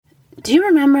Do you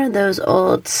remember those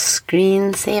old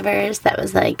screensavers that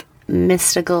was like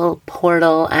mystical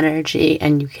portal energy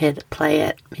and you could play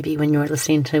it maybe when you were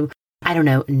listening to, I don't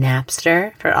know,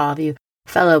 Napster, for all of you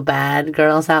fellow bad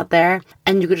girls out there,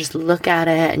 and you could just look at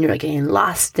it and you were getting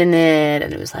lost in it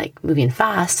and it was like moving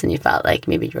fast and you felt like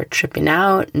maybe you were tripping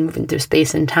out and moving through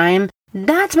space and time?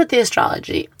 That's what the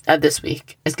astrology of this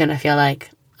week is going to feel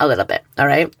like a little bit, all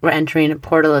right? We're entering a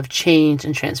portal of change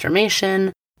and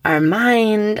transformation. Our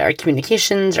mind, our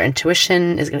communications, our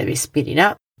intuition is going to be speeding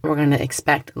up. We're going to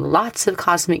expect lots of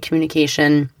cosmic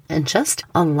communication and just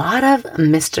a lot of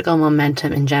mystical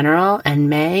momentum in general.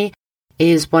 And May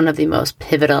is one of the most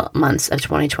pivotal months of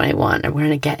 2021. And we're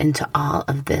going to get into all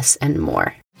of this and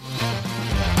more.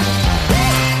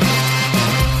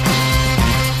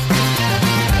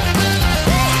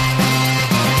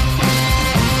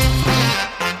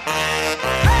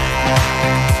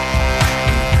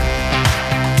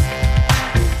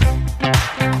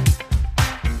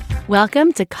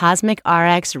 Welcome to Cosmic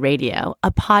RX Radio,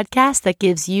 a podcast that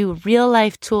gives you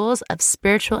real-life tools of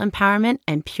spiritual empowerment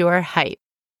and pure hype.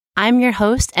 I'm your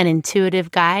host and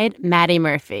intuitive guide, Maddie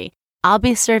Murphy. I'll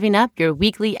be serving up your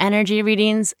weekly energy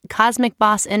readings, cosmic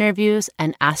boss interviews,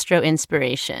 and astro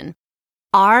inspiration.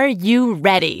 Are you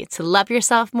ready to love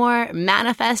yourself more,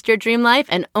 manifest your dream life,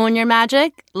 and own your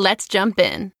magic? Let's jump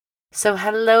in. So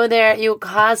hello there, you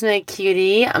cosmic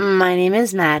cutie. My name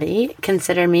is Maddie.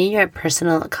 Consider me your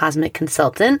personal cosmic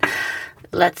consultant.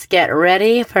 Let's get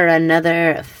ready for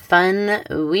another fun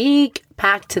week,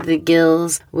 packed to the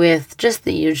gills with just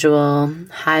the usual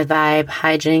high vibe,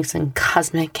 hijinks, and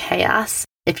cosmic chaos.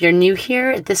 If you're new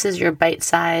here, this is your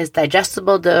bite-sized,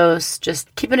 digestible dose,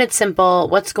 just keeping it simple.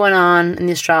 What's going on in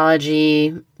the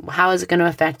astrology? How is it going to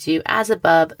affect you? As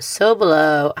above, so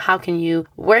below. How can you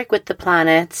work with the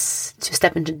planets to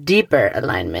step into deeper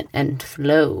alignment and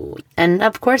flow? And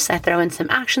of course, I throw in some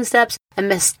action steps and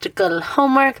mystical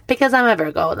homework because I'm a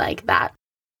Virgo like that.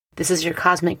 This is your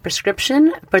cosmic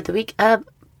prescription for the week of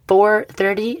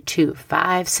 4/30 to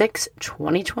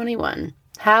 5/6/2021.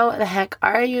 How the heck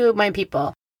are you, my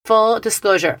people? Full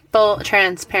disclosure, full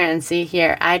transparency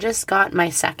here. I just got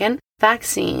my second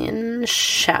vaccine.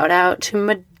 Shout out to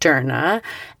Moderna.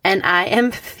 And I am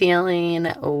feeling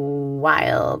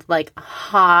wild, like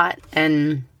hot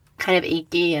and kind of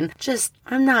achy. And just,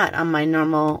 I'm not on my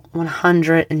normal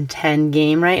 110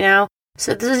 game right now.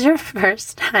 So if this is your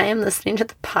first time listening to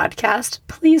the podcast,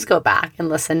 please go back and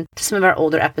listen to some of our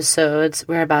older episodes.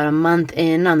 We're about a month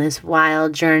in on this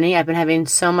wild journey. I've been having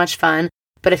so much fun.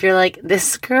 But if you're like,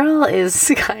 this girl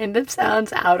is kind of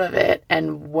sounds out of it,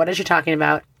 and what is she talking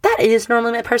about? That is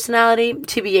normally my personality,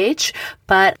 TBH,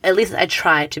 but at least I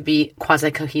try to be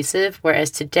quasi-cohesive, whereas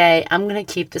today I'm going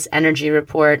to keep this energy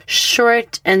report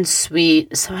short and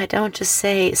sweet so I don't just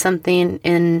say something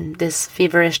in this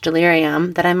feverish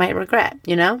delirium that I might regret,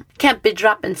 you know? Can't be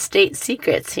dropping state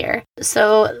secrets here.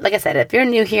 So, like I said, if you're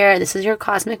new here, this is your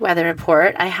cosmic weather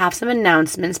report. I have some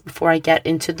announcements before I get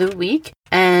into the week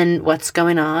and what's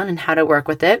going on and how to work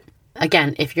with it.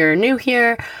 Again, if you're new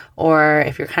here or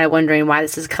if you're kind of wondering why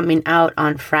this is coming out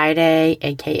on Friday,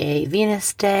 aka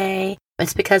Venus Day,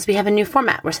 it's because we have a new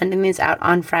format. We're sending these out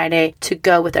on Friday to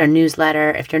go with our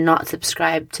newsletter. If you're not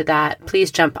subscribed to that,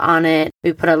 please jump on it.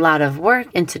 We put a lot of work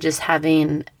into just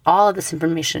having all of this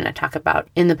information I talk about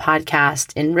in the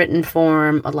podcast in written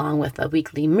form, along with a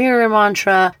weekly mirror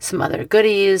mantra, some other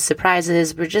goodies,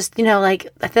 surprises. We're just, I feel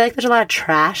like there's a lot of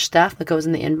trash stuff that goes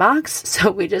in the inbox.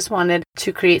 So we just wanted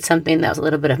to create something that was a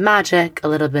little bit of magic, a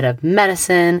little bit of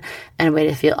medicine, and a way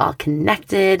to feel all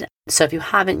connected. So if you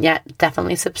haven't yet,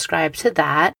 definitely subscribe to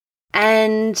that.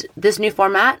 And this new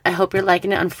format, I hope you're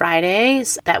liking it on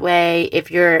Fridays. That way,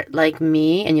 if you're like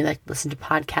me and you like to listen to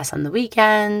podcasts on the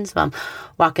weekends, while I'm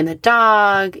walking the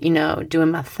dog,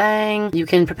 doing my thing, you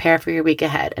can prepare for your week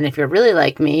ahead. And if you're really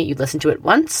like me, you listen to it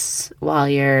once while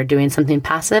you're doing something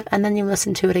passive, and then you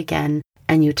listen to it again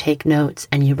and you take notes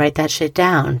and you write that shit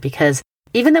down, because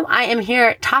even though I am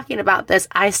here talking about this,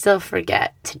 I still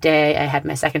forget. Today, I had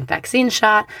my second vaccine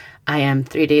shot. I am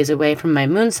 3 days away from my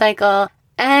moon cycle.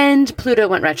 And Pluto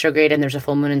went retrograde and there's a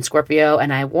full moon in Scorpio.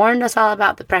 And I warned us all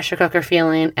about the pressure cooker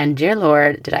feeling. And dear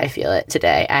Lord, did I feel it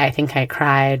today. I think I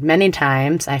cried many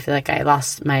times. I feel like I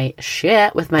lost my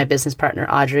shit with my business partner,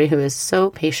 Audrey, who is so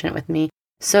patient with me.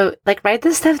 So, write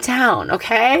this stuff down,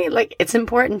 okay? It's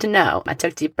important to know. I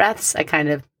took deep breaths. I kind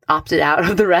of opted out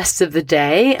of the rest of the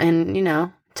day and,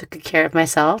 took good care of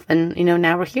myself. And,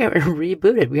 now we're here. We're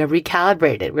rebooted. We are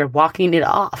recalibrated. We're walking it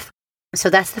off. So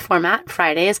that's the format,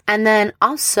 Fridays. And then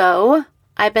also,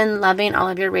 I've been loving all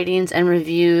of your ratings and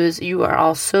reviews. You are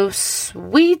all so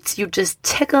sweet. You just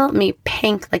tickle me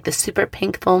pink like the super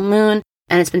pink full moon.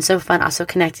 And it's been so fun also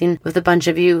connecting with a bunch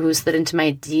of you who slid into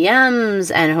my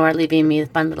DMs and who are leaving me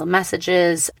fun little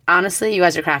messages. Honestly, you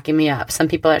guys are cracking me up. Some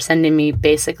people are sending me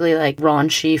basically like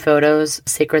raunchy photos,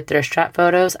 sacred thirst trap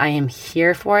photos. I am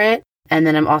here for it. And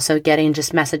then I'm also getting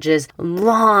just messages,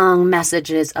 long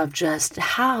messages of just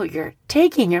how you're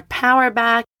taking your power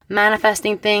back,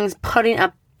 manifesting things, putting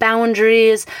up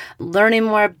boundaries, learning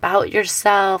more about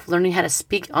yourself, learning how to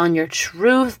speak on your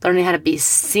truth, learning how to be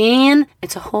seen.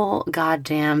 It's a whole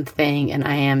goddamn thing. And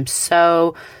I am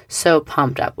so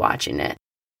pumped up watching it.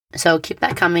 So keep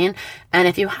that coming. And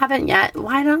if you haven't yet,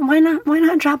 why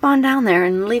not drop on down there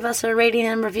and leave us a rating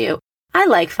and review? I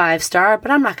like 5-star,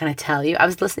 but I'm not going to tell you. I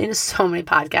was listening to so many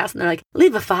podcasts and they're like,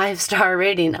 leave a 5-star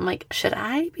rating. I'm like, should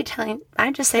I be telling?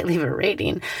 I just say leave a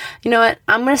rating. You know what?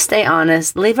 I'm going to stay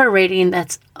honest. Leave a rating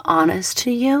that's honest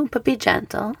to you, but be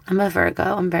gentle. I'm a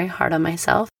Virgo. I'm very hard on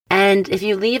myself. And if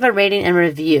you leave a rating and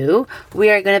review,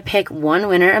 we are going to pick one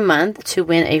winner a month to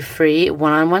win a free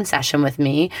one-on-one session with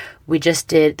me. We just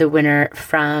did the winner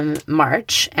from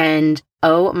March and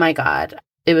oh my God.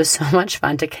 It was so much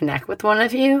fun to connect with one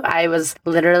of you. I was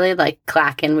literally like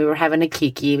clacking. We were having a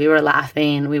kiki. We were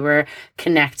laughing. We were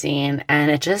connecting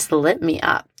and it just lit me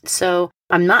up. So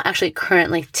I'm not actually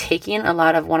currently taking a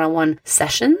lot of one-on-one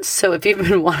sessions. So if you've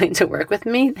been wanting to work with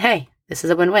me, hey, this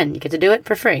is a win-win. You get to do it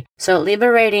for free. So leave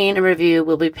a rating, a review.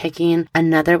 We'll be picking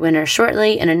another winner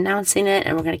shortly and announcing it.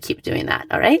 And we're going to keep doing that.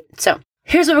 All right. So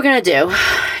here's what we're going to do.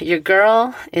 Your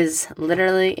girl is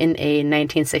literally in a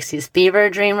 1960s fever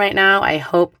dream right now. I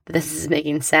hope this is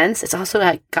making sense. It's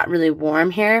also got really warm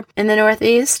here in the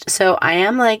Northeast. So I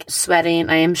am like sweating.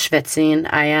 I am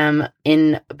schwitzing. I am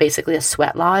in basically a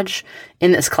sweat lodge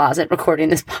in this closet recording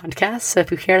this podcast. So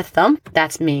if you hear a thump,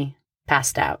 that's me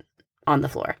passed out on the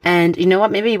floor. And you know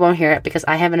what? Maybe you won't hear it because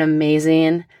I have an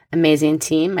amazing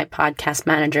team. My podcast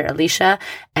manager, Alicia,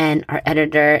 and our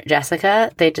editor,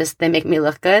 Jessica. They make me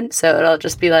look good. So it'll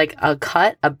just be like a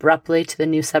cut abruptly to the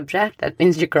new subject. That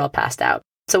means your girl passed out.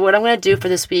 So what I'm going to do for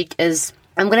this week is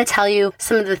I'm going to tell you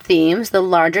some of the themes, the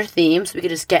larger themes. We could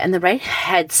just get in the right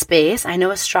headspace. I know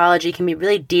astrology can be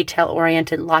really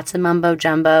detail-oriented, lots of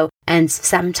mumbo-jumbo, and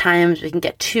sometimes we can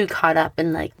get too caught up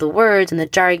in like the words and the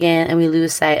jargon, and we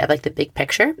lose sight of like the big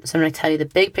picture. So I'm going to tell you the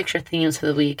big picture themes for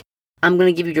the week. I'm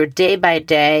going to give you your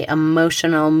day-by-day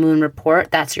emotional moon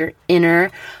report. That's your inner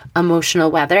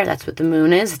emotional weather. That's what the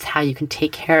moon is. It's how you can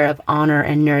take care of, honor,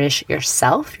 and nourish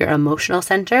yourself, your emotional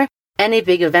center. Any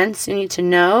big events you need to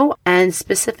know, and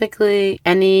specifically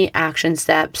any action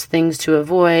steps, things to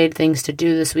avoid, things to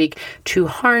do this week to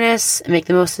harness, make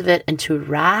the most of it, and to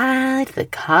ride the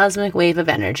cosmic wave of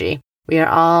energy. We are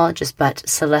all just but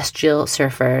celestial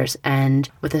surfers, and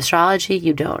with astrology,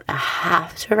 you don't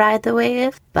have to ride the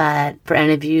wave, but for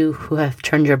any of you who have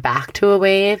turned your back to a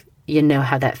wave, you know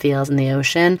how that feels in the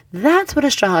ocean. That's what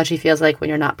astrology feels like when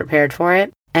you're not prepared for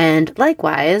it. And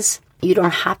likewise, you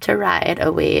don't have to ride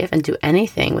a wave and do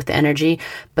anything with the energy,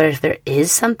 but if there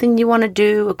is something you want to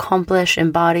do, accomplish,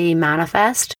 embody,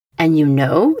 manifest, and you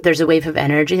know there's a wave of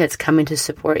energy that's coming to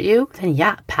support you, then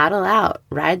yeah, paddle out,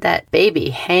 ride that baby,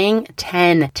 hang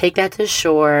 10, take that to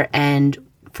shore. And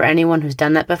for anyone who's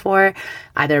done that before,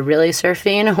 either really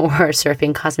surfing or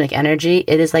surfing cosmic energy,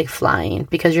 it is like flying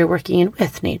because you're working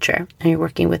with nature and you're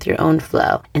working with your own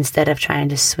flow instead of trying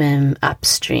to swim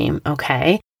upstream,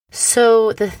 okay?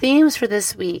 So the themes for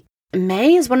this week,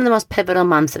 May is one of the most pivotal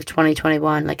months of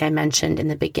 2021, like I mentioned in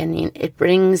the beginning. It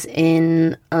brings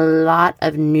in a lot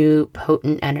of new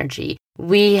potent energy.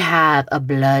 We have a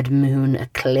blood moon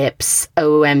eclipse,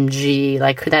 OMG,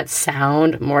 like could that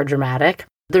sound more dramatic?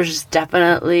 There's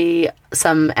definitely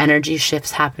some energy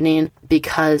shifts happening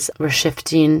because we're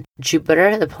shifting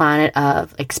Jupiter, the planet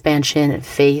of expansion,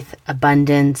 faith,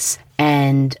 abundance,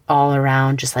 and all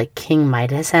around just like King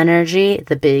Midas energy,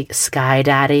 the big sky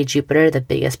daddy Jupiter, the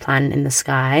biggest planet in the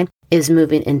sky, is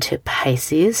moving into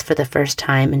Pisces for the first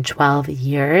time in 12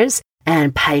 years.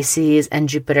 And Pisces and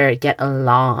Jupiter get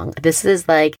along. This is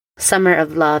like summer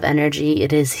of love energy.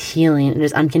 It is healing. It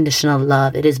is unconditional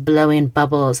love. It is blowing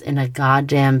bubbles in a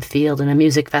goddamn field in a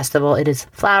music festival. It is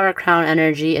flower crown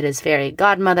energy. It is fairy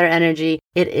godmother energy.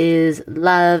 It is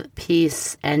love,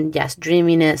 peace, and yes,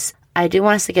 dreaminess. I do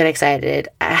want us to get excited.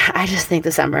 I just think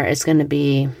the summer is going to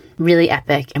be really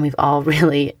epic and we've all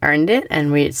really earned it,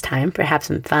 and it's time for have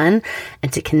some fun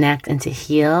and to connect and to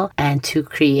heal and to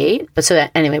create. But so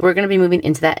that, anyway, we're going to be moving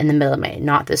into that in the middle of May,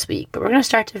 not this week, but we're going to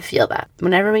start to feel that.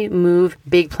 Whenever we move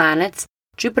big planets,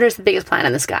 Jupiter's the biggest planet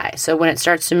in the sky. So when it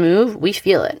starts to move, we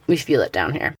feel it. We feel it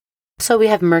down here. So we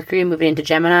have Mercury moving into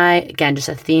Gemini. Again, just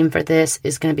a theme for this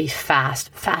is going to be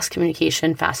fast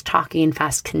communication, fast talking,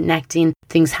 fast connecting,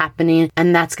 things happening.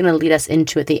 And that's going to lead us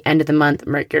into, at the end of the month,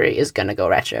 Mercury is going to go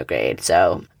retrograde.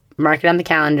 So mark it on the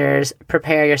calendars,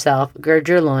 prepare yourself, gird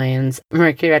your loins.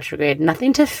 Mercury retrograde,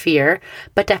 nothing to fear,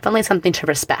 but definitely something to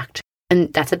respect.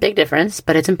 And that's a big difference,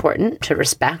 but it's important to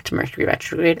respect Mercury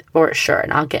retrograde for sure.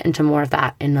 And I'll get into more of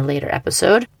that in a later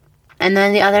episode. And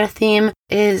then the other theme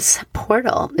is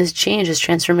portal, is change, is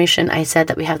transformation. I said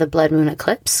that we have the blood moon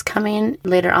eclipse coming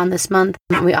later on this month.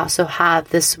 We also have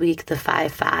this week the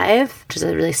 5-5, which is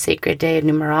a really sacred day of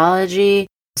numerology.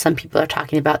 Some people are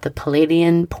talking about the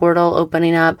Palladian portal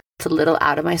opening up. It's a little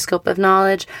out of my scope of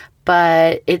knowledge,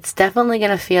 but it's definitely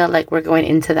going to feel like we're going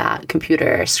into that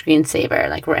computer screensaver.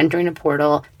 Like we're entering a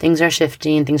portal, things are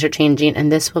shifting, things are changing,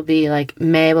 and this will be like,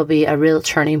 May will be a real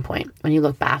turning point when you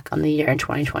look back on the year in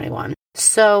 2021.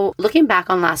 So looking back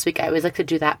on last week, I always like to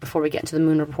do that before we get into the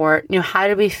moon report. How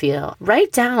did we feel?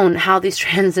 Write down how these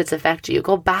transits affect you.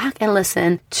 Go back and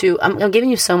listen to, I'm giving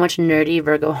you so much nerdy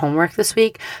Virgo homework this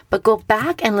week, but go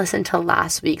back and listen to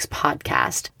last week's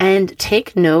podcast and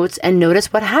take notes and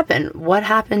notice what happened. What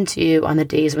happened to you on the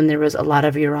days when there was a lot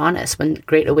of Uranus, when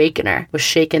Great Awakener was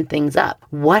shaking things up?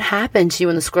 What happened to you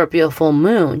in the Scorpio full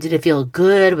moon? Did it feel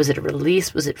good? Was it a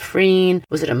release? Was it freeing?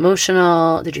 Was it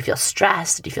emotional? Did you feel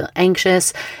stressed? Did you feel anxious?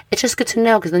 It's just good to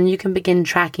know, because then you can begin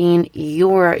tracking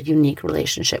your unique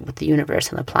relationship with the universe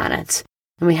and the planets.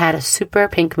 And we had a super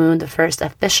pink moon, the first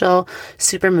official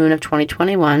super moon of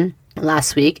 2021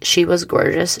 last week. She was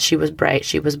gorgeous. She was bright.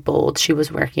 She was bold. She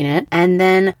was working it. And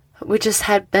then we just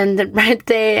had been the right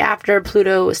day after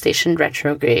Pluto stationed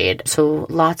retrograde. So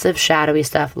lots of shadowy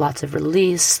stuff, lots of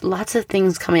release, lots of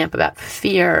things coming up about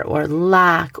fear or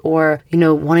lack or,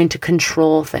 wanting to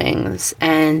control things.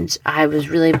 And I was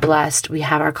really blessed. We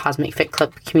have our Cosmic Fit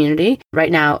Club community.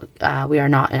 Right now, we are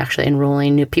not actually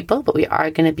enrolling new people, but we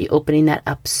are going to be opening that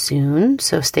up soon.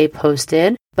 So stay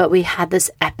posted. But we had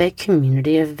this epic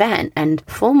community event, and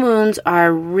full moons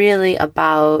are really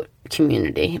about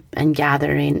community and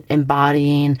gathering,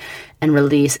 embodying and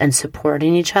release and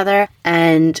supporting each other.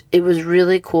 And it was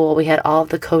really cool. We had all of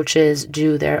the coaches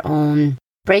do their own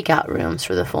breakout rooms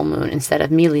for the full moon instead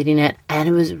of me leading it. And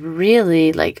it was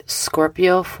really like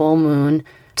Scorpio full moon.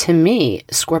 To me,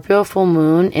 Scorpio full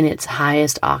moon in its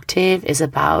highest octave is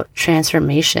about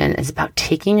transformation, is about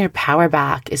taking your power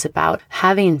back, is about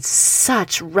having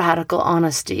such radical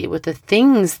honesty with the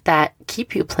things that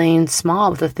keep you playing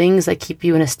small, with the things that keep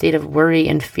you in a state of worry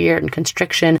and fear and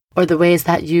constriction, or the ways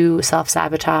that you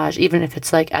self-sabotage, even if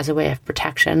it's like as a way of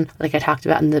protection, like I talked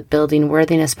about in the Building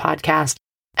Worthiness podcast.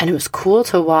 And it was cool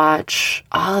to watch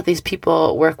all of these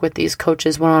people work with these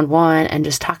coaches one-on-one and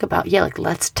just talk about,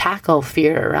 let's tackle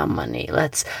fear around money.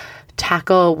 Let's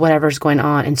tackle whatever's going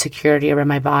on, insecurity around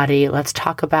my body. Let's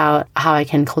talk about how I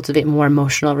can cultivate more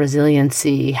emotional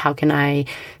resiliency. How can I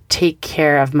take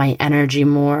care of my energy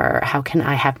more? How can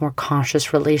I have more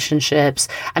conscious relationships?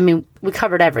 I mean, we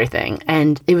covered everything,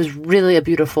 and it was really a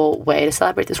beautiful way to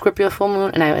celebrate the Scorpio full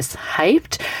moon, and I was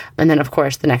hyped. And then, of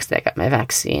course, the next day I got my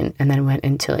vaccine and then went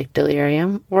into like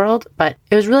delirium world. But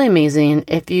it was really amazing.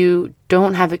 If you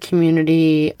don't have a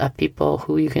community of people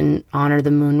who you can honor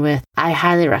the moon with, I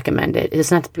highly recommend it. It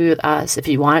doesn't have to be with us. If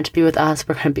you want it to be with us,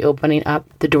 we're going to be opening up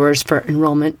the doors for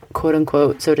enrollment, quote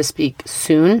unquote, so to speak,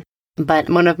 soon. But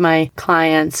one of my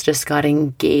clients just got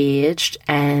engaged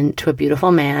and to a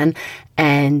beautiful man,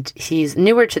 and he's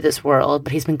newer to this world,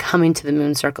 but he's been coming to the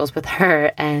moon circles with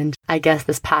her. And I guess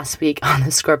this past week on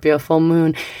the Scorpio full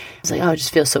moon, I was like, it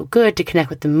just feels so good to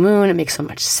connect with the moon. It makes so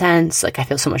much sense. Like, I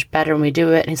feel so much better when we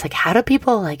do it. And he's like, how do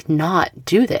people not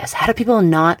do this? How do people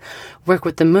not work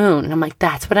with the moon? And I'm like,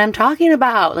 that's what I'm talking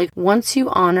about. Like, once you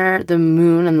honor the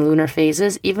moon and the lunar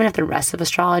phases, even if the rest of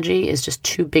astrology is just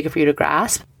too big for you to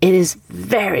grasp, it is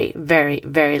very, very,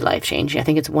 very life-changing. I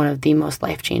think it's one of the most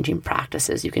life-changing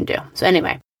practices you can do. So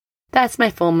anyway, that's my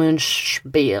full moon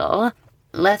spiel.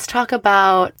 Let's talk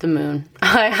about the moon.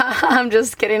 I'm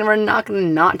just kidding. We're not going to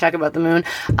not talk about the moon.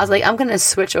 I was like, I'm going to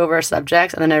switch over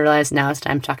subjects. And then I realized now it's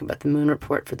time to talk about the moon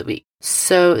report for the week.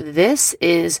 So this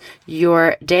is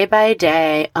your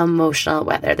day-by-day emotional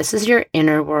weather. This is your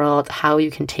inner world, how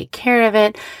you can take care of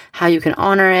it, how you can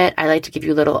honor it. I like to give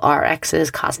you little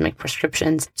RXs, cosmic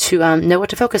prescriptions, to know what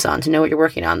to focus on, to know what you're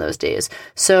working on those days.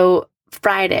 So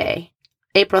Friday,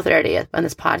 April 30th, when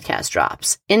this podcast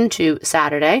drops, into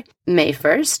Saturday, May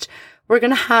 1st, we're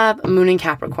going to have Moon and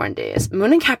Capricorn days.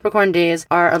 Moon and Capricorn days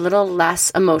are a little less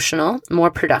emotional,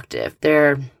 more productive.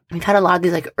 We've had a lot of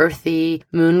these like earthy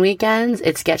moon weekends.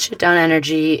 It's get shit done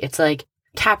energy. It's like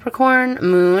Capricorn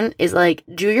moon is like,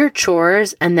 do your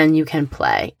chores and then you can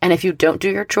play. And if you don't do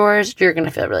your chores, you're going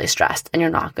to feel really stressed and you're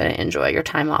not going to enjoy your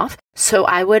time off. So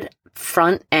I would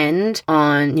front end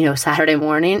on, Saturday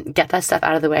morning, get that stuff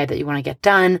out of the way that you want to get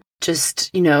done.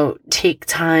 Just, take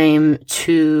time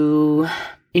to,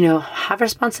 have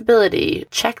responsibility,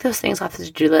 check those things off the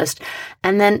to-do list.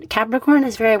 And then Capricorn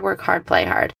is very work hard, play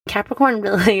hard. Capricorn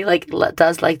really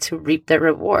does like to reap their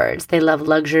rewards. They love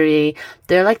luxury.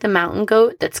 They're like the mountain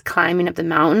goat that's climbing up the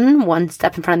mountain, one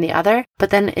step in front of the other, but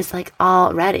then is like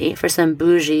all ready for some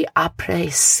bougie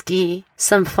après-ski,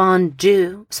 some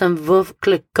fondue, some veuve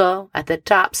clicquot at the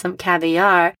top, some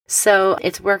caviar. So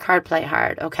it's work hard, play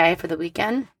hard, okay, for the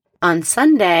weekend. On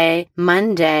Sunday,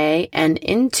 Monday, and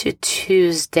into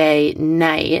Tuesday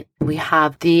night, we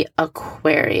have the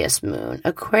Aquarius moon.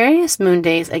 Aquarius moon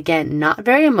days, again, not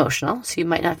very emotional, so you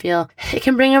might not feel, it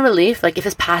can bring a relief. Like if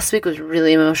this past week was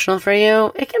really emotional for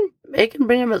you, it can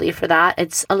bring a relief for that.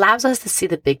 It allows us to see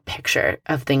the big picture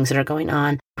of things that are going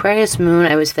on. Aquarius moon,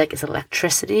 I always feel like it's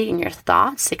electricity in your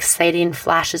thoughts, exciting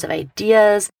flashes of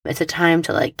ideas. It's a time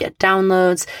to get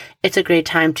downloads. It's a great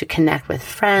time to connect with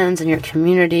friends and your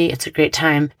community. It's a great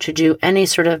time to do any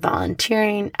sort of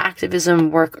volunteering, activism,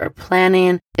 work, or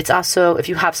planning. It's also, if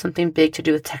you have something big to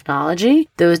do with technology,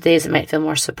 those days it might feel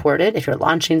more supported. If you're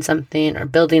launching something or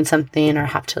building something or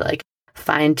have to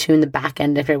fine tune the back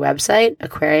end of your website,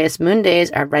 Aquarius moon days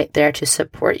are right there to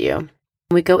support you.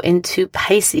 We go into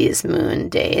Pisces moon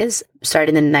days,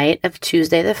 starting the night of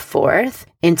Tuesday the 4th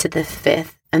into the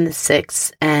 5th and the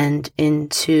 6th and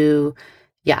into,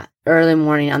 early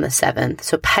morning on the 7th.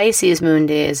 So Pisces moon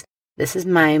days, this is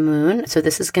my moon. So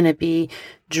this is going to be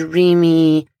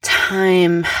dreamy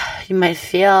time. You might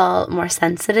feel more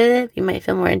sensitive. You might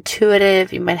feel more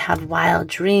intuitive. You might have wild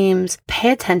dreams.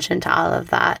 Pay attention to all of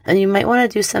that. And you might want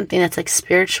to do something that's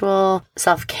spiritual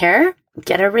self-care.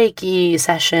 Get a Reiki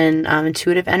session,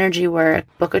 intuitive energy work,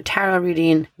 book a tarot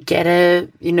reading, get a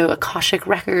Akashic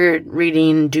record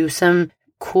reading, do some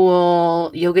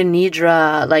cool yoga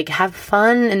nidra, have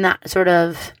fun in that sort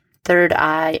of third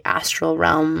eye astral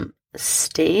realm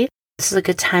state. This is a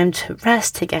good time to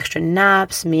rest, take extra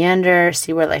naps, meander,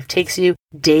 see where life takes you,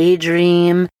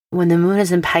 daydream. When the moon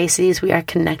is in Pisces, we are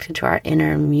connected to our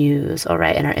inner muse, all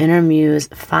right? And our inner muse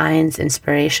finds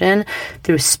inspiration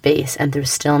through space and through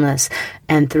stillness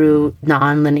and through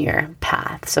non-linear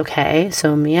paths, okay?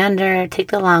 So meander,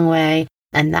 take the long way,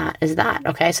 and that is that,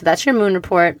 okay? So that's your moon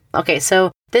report. Okay,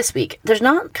 so this week, there's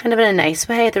not kind of in a nice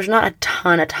way, there's not a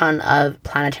ton of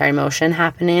planetary motion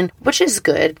happening, which is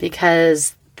good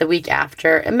because the week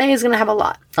after, May is going to have a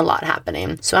lot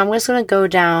happening. So I'm just going to go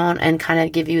down and kind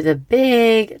of give you the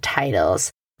big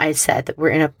titles. I said that we're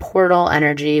in a portal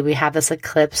energy. We have this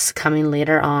eclipse coming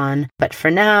later on. But for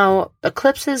now,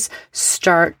 eclipses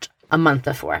start a month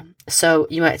before. So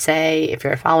you might say, if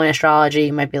you're following astrology,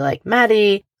 you might be like,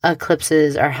 Maddie,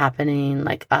 eclipses are happening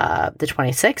the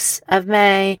 26th of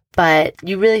May, but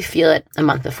you really feel it a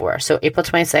month before. So April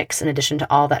 26th, in addition to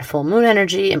all that full moon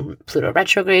energy and Pluto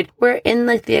retrograde, we're in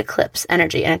the eclipse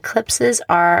energy. And eclipses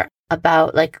are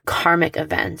about karmic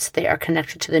events. They are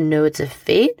connected to the nodes of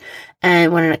fate.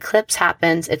 And when an eclipse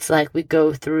happens, it's we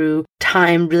go through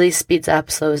time, really speeds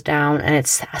up, slows down, and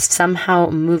it's somehow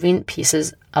moving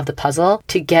pieces of the puzzle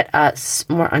to get us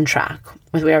more on track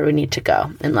with where we need to go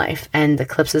in life. And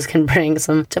eclipses can bring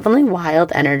some definitely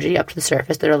wild energy up to the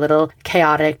surface. They're a little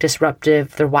chaotic,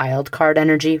 disruptive. They're wild card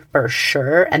energy for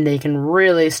sure. And they can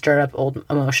really stir up old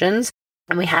emotions.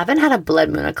 And we haven't had a blood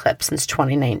moon eclipse since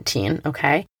 2019,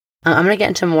 okay? I'm going to get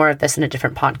into more of this in a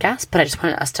different podcast, but I just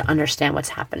wanted us to understand what's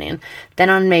happening. Then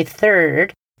on May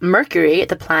 3rd, Mercury,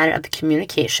 the planet of the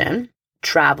communication,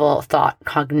 travel, thought,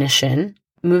 cognition,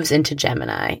 moves into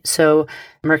Gemini. So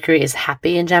Mercury is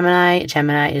happy in Gemini.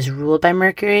 Gemini is ruled by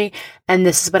Mercury. And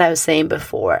this is what I was saying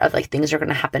before of things are going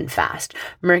to happen fast.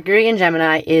 Mercury in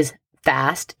Gemini is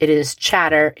fast. It is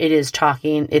chatter. It is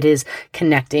talking. It is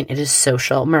connecting. It is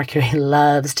social. Mercury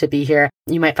loves to be here.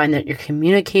 You might find that your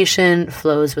communication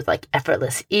flows with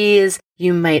effortless ease.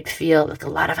 You might feel a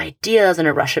lot of ideas and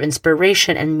a rush of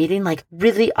inspiration and meeting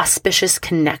really auspicious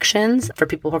connections for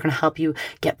people who are going to help you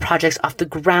get projects off the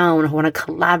ground, who want to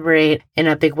collaborate in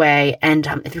a big way. And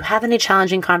if you have any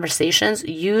challenging conversations,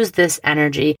 use this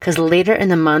energy because later in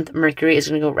the month, Mercury is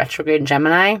going to go retrograde in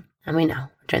Gemini. And we know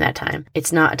during that time,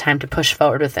 it's not a time to push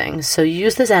forward with things. So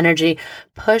use this energy,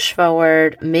 push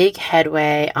forward, make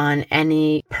headway on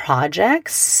any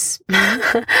projects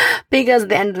because at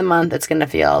the end of the month, it's going to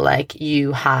feel like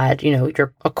you had,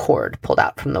 your a cord pulled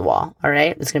out from the wall. All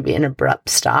right. It's going to be an abrupt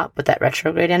stop with that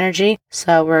retrograde energy.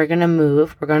 So we're going to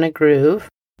move. We're going to groove.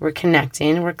 we're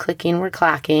connecting, we're clicking, we're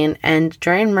clacking. And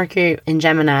during Mercury in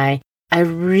Gemini, I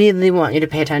really want you to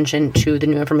pay attention to the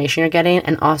new information you're getting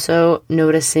and also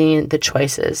noticing the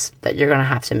choices that you're going to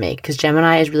have to make, because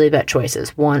Gemini is really about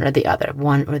choices, one or the other.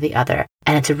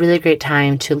 And it's a really great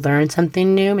time to learn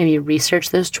something new, maybe research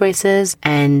those choices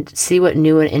and see what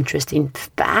new and interesting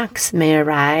facts may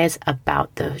arise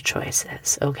about those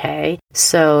choices, okay?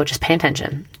 So just pay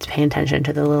attention. Just pay attention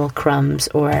to the little crumbs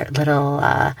or little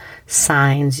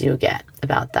signs you get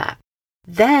about that.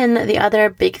 Then the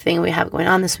other big thing we have going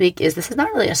on this week is, this is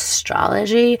not really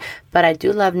astrology, but I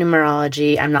do love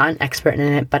numerology. I'm not an expert in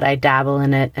it, but I dabble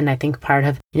in it. And I think part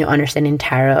of, understanding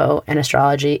tarot and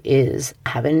astrology is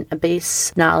having a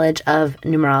base knowledge of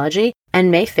numerology.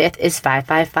 And May 5th is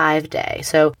 555 day.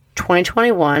 So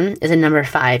 2021 is a number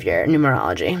 5 year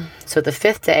numerology. So the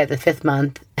 5th day of the 5th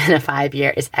month in a 5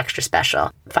 year is extra special.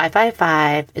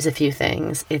 555 is a few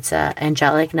things. It's an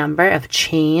angelic number of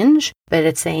change, but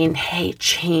it's saying, hey,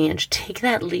 change, take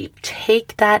that leap,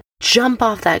 take that jump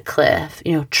off that cliff,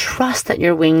 trust that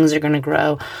your wings are going to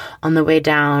grow on the way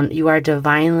down. You are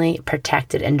divinely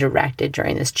protected and directed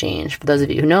during this change. For those of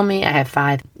you who know me, I have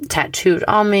 5 tattooed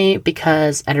on me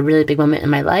because at a really big moment in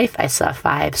my life, I saw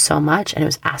 5 so much and it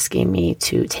was asking me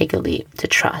to take a leap, to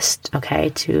trust, okay,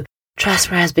 to trust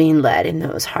where I was being led, and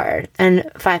that was hard. And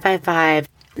 555,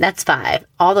 that's 5.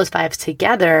 All those 5s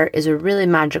together is a really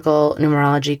magical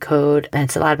numerology code. And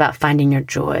it's a lot about finding your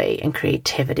joy and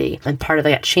creativity. And part of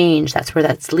that change, that's where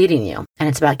that's leading you. And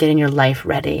it's about getting your life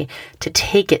ready to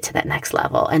take it to that next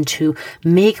level and to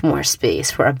make more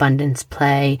space for abundance,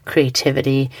 play,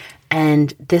 creativity.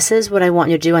 And this is what I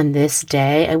want you to do on this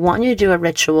day. I want you to do a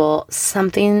ritual,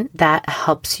 something that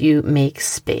helps you make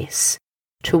space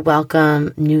to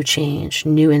welcome new change,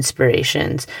 new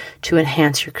inspirations, to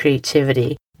enhance your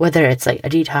creativity, whether it's like a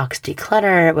detox,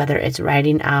 declutter, whether it's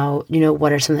writing out,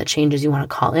 what are some of the changes you want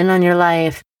to call in on your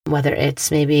life, whether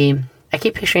it's maybe, I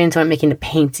keep picturing someone making a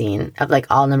painting of like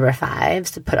all number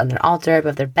 5s to put on their altar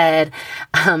above their bed.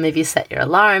 Maybe set your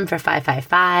alarm for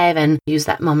 555 and use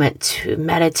that moment to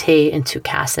meditate and to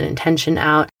cast an intention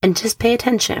out and just pay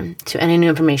attention to any new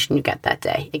information you get that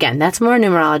day. Again, that's more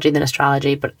numerology than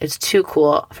astrology, but it's too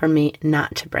cool for me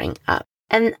not to bring up.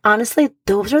 And honestly,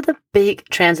 those are the big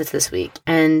transits this week.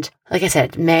 And like I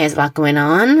said, May has a lot going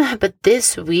on, but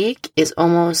this week is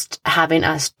almost having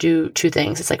us do 2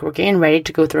 things. It's like we're getting ready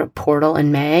to go through a portal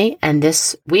in May. And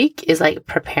this week is like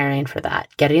preparing for that,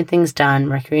 getting things done.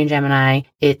 Mercury and Gemini,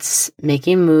 it's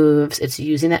making moves. It's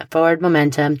using that forward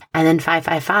momentum. And then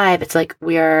 555, it's like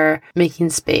we are making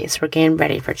space. We're getting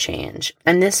ready for change.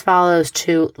 And this follows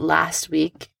to last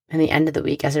week. And the end of the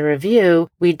week as a review,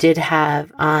 we did have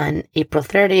on April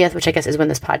 30th, which I guess is when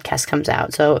this podcast comes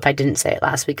out. So if I didn't say it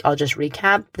last week, I'll just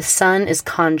recap. The sun is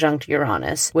conjunct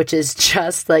Uranus, which is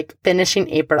just like finishing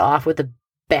April off with a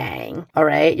bang. All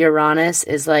right. Uranus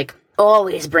is like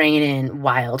always bringing in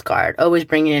wild card, always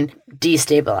bringing in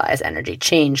destabilized energy,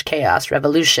 change, chaos,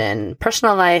 revolution,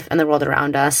 personal life, and the world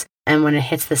around us. And when it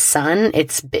hits the sun,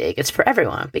 it's big. It's for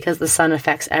everyone because the sun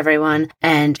affects everyone,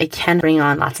 and it can bring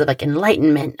on lots of like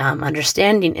enlightenment,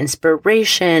 understanding,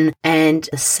 inspiration. And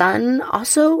the sun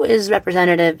also is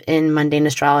representative in mundane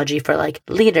astrology for like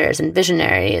leaders and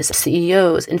visionaries,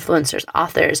 CEOs, influencers,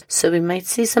 authors. So we might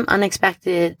see some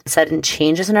unexpected sudden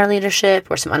changes in our leadership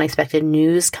or some unexpected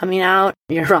news coming out.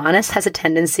 Uranus has a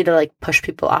tendency to like push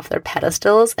people off their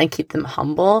pedestals and keep them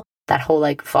humble. That whole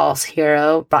like false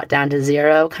hero brought down to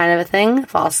zero kind of a thing,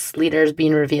 false leaders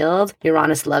being revealed.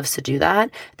 Uranus loves to do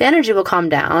that. The energy will calm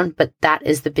down, but that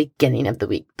is the beginning of the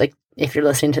week. Like if you're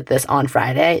listening to this on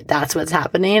Friday, that's what's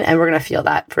happening. And we're going to feel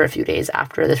that for a few days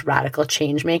after this radical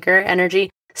change maker energy.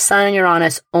 Sun and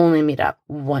Uranus only meet up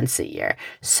once a year.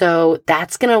 So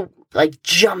that's going to like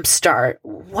jumpstart.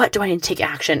 What do I need to take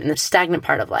action in the stagnant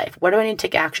part of life? What do I need to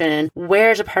take action in?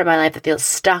 Where's a part of my life that feels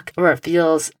stuck or it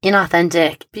feels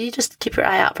inauthentic? But you just keep your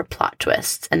eye out for plot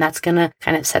twists, and that's going to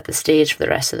kind of set the stage for the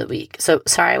rest of the week. So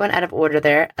sorry I went out of order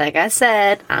there. Like I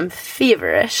said, I'm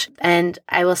feverish, and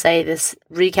I will say this,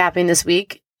 recapping this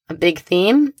week, a big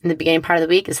theme in the beginning part of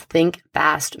the week is think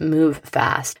fast, move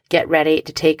fast. Get ready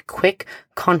to take quick,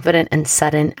 confident, and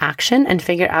sudden action and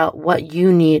figure out what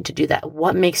you need to do that.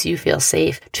 What makes you feel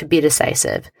safe to be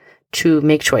decisive, to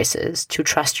make choices, to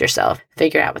trust yourself.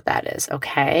 Figure out what that is,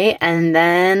 okay? And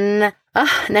then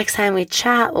next time we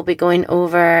chat, we'll be going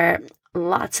over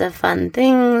lots of fun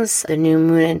things. The new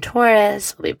moon in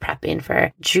Taurus. We'll be prepping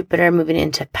for Jupiter moving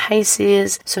into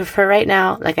Pisces. So for right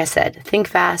now, like I said, think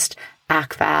fast,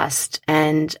 act fast.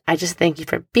 And I just thank you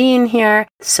for being here.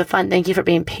 It's so fun. Thank you for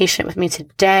being patient with me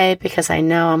today, because I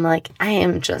know I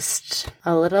am just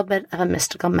a little bit of a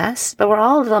mystical mess, but we're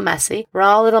all a little messy. We're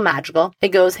all a little magical. It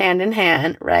goes hand in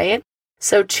hand, right?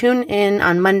 So tune in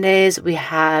on Mondays. We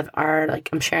have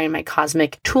I'm sharing my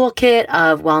cosmic toolkit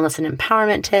of wellness and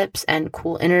empowerment tips and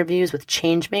cool interviews with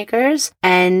change makers.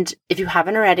 And if you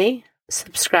haven't already,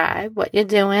 subscribe, what you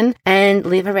doing, and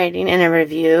leave a rating and a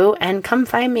review. And come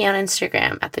find me on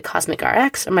Instagram at The Cosmic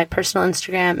RX, or my personal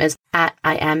Instagram is at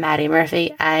I am Maddie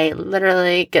Murphy. I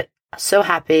literally get so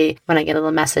happy when I get a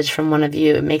little message from one of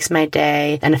you. It makes my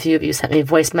day. And a few of you sent me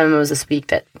voice memos this week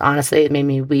that honestly it made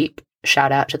me weep.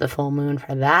 Shout out to the full moon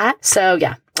for that. So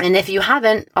yeah. And if you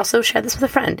haven't, also share this with a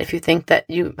friend. If you think that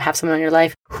you have someone in your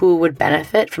life who would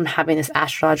benefit from having this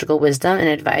astrological wisdom and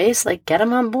advice, get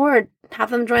them on board. Have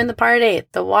them join the party.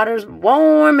 The water's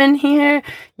warm in here.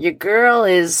 Your girl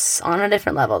is on a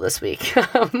different level this week.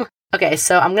 Okay,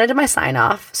 so I'm going to do my sign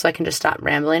off so I can just stop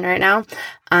rambling right now.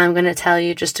 I'm going to tell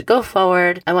you just to go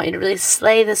forward. I want you to really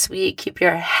slay this week. Keep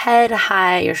your head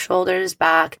high, your shoulders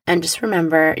back, and just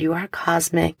remember you are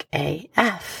cosmic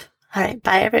AF. All right,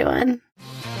 bye everyone.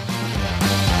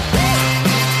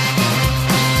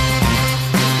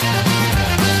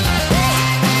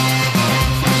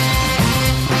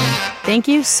 Thank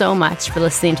you so much for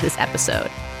listening to this episode.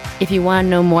 If you want to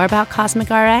know more about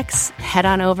Cosmic RX, head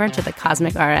on over to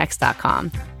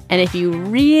thecosmicrx.com. And if you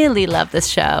really love this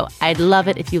show, I'd love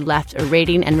it if you left a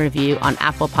rating and review on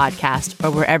Apple Podcasts or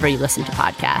wherever you listen to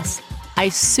podcasts. I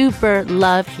super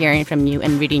love hearing from you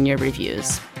and reading your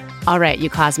reviews. All right, you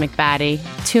cosmic baddie,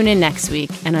 tune in next week.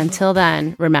 And until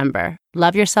then, remember,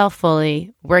 love yourself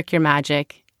fully, work your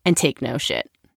magic, and take no shit.